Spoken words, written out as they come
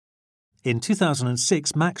In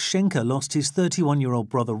 2006, Max Schenker lost his 31-year-old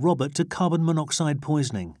brother Robert to carbon monoxide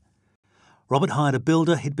poisoning. Robert hired a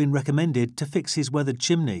builder he'd been recommended to fix his weathered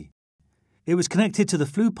chimney. It was connected to the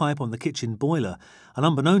flue pipe on the kitchen boiler, and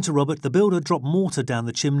unbeknown to Robert, the builder dropped mortar down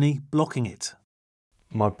the chimney, blocking it.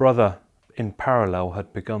 My brother, in parallel,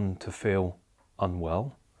 had begun to feel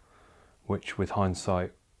unwell, which with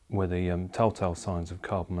hindsight were the telltale signs of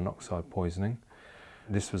carbon monoxide poisoning.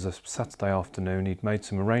 This was a Saturday afternoon. He'd made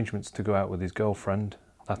some arrangements to go out with his girlfriend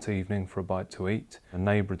that evening for a bite to eat. A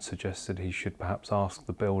neighbour had suggested he should perhaps ask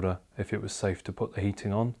the builder if it was safe to put the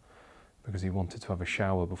heating on, because he wanted to have a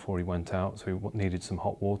shower before he went out, so he needed some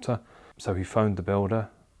hot water. So he phoned the builder.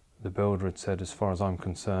 The builder had said, as far as I'm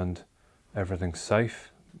concerned, everything's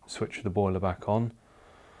safe, switch the boiler back on.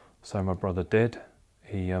 So my brother did.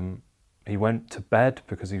 He went to bed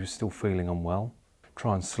because he was still feeling unwell,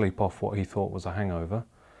 try and sleep off what he thought was a hangover,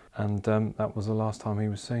 and that was the last time he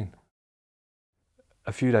was seen.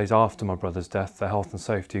 A few days after my brother's death, the health and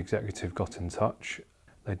safety executive got in touch.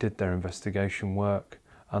 They did their investigation work,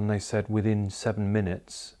 and they said within 7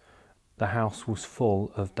 minutes the house was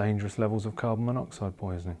full of dangerous levels of carbon monoxide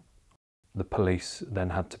poisoning. The police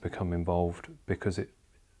then had to become involved because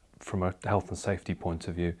from a health and safety point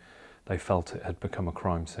of view, they felt it had become a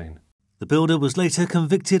crime scene. The builder was later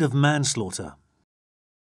convicted of manslaughter.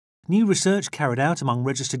 New research carried out among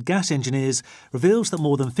registered gas engineers reveals that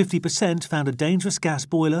more than 50% found a dangerous gas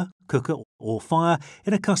boiler, cooker or fire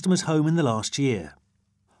in a customer's home in the last year.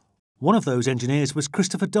 One of those engineers was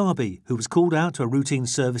Christopher Darby, who was called out to a routine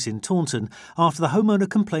service in Taunton after the homeowner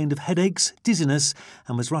complained of headaches, dizziness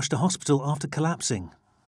and was rushed to hospital after collapsing.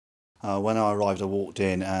 When I arrived, I walked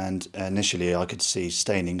in and initially I could see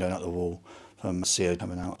staining going up the wall from CO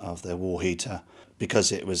coming out of the wall heater.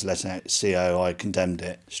 Because it was letting out CO, I condemned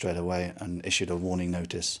it straight away and issued a warning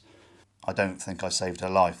notice. I don't think I saved her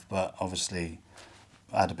life, but obviously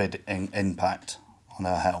I had a big impact on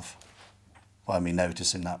her health by me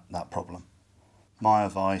noticing that problem. My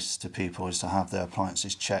advice to people is to have their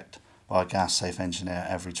appliances checked by a gas-safe engineer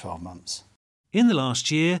every 12 months. In the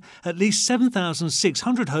last year, at least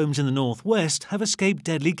 7,600 homes in the northwest have escaped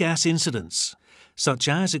deadly gas incidents, such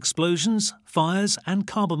as explosions, fires and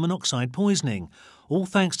carbon monoxide poisoning, all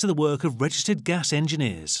thanks to the work of registered gas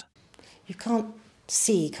engineers. You can't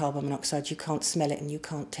see carbon monoxide, you can't smell it and you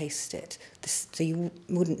can't taste it, so you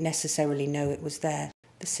wouldn't necessarily know it was there.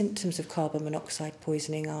 The symptoms of carbon monoxide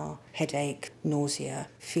poisoning are headache, nausea,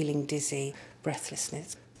 feeling dizzy,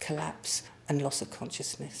 breathlessness, collapse and loss of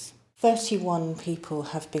consciousness. 31 people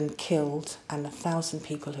have been killed and 1,000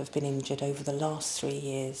 people have been injured over the last 3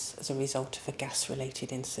 years as a result of a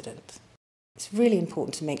gas-related incident. It's really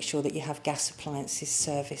important to make sure that you have gas appliances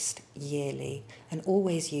serviced yearly and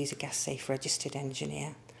always use a gas-safe registered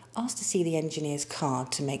engineer. Ask to see the engineer's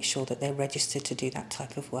card to make sure that they're registered to do that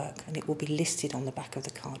type of work, and it will be listed on the back of the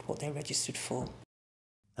card what they're registered for.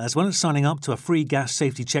 As well as signing up to a free gas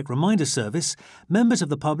safety check reminder service, members of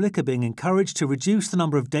the public are being encouraged to reduce the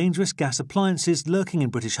number of dangerous gas appliances lurking in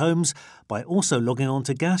British homes by also logging on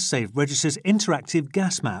to Gas Safe Register's interactive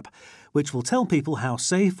gas map, which will tell people how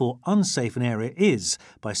safe or unsafe an area is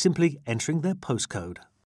by simply entering their postcode.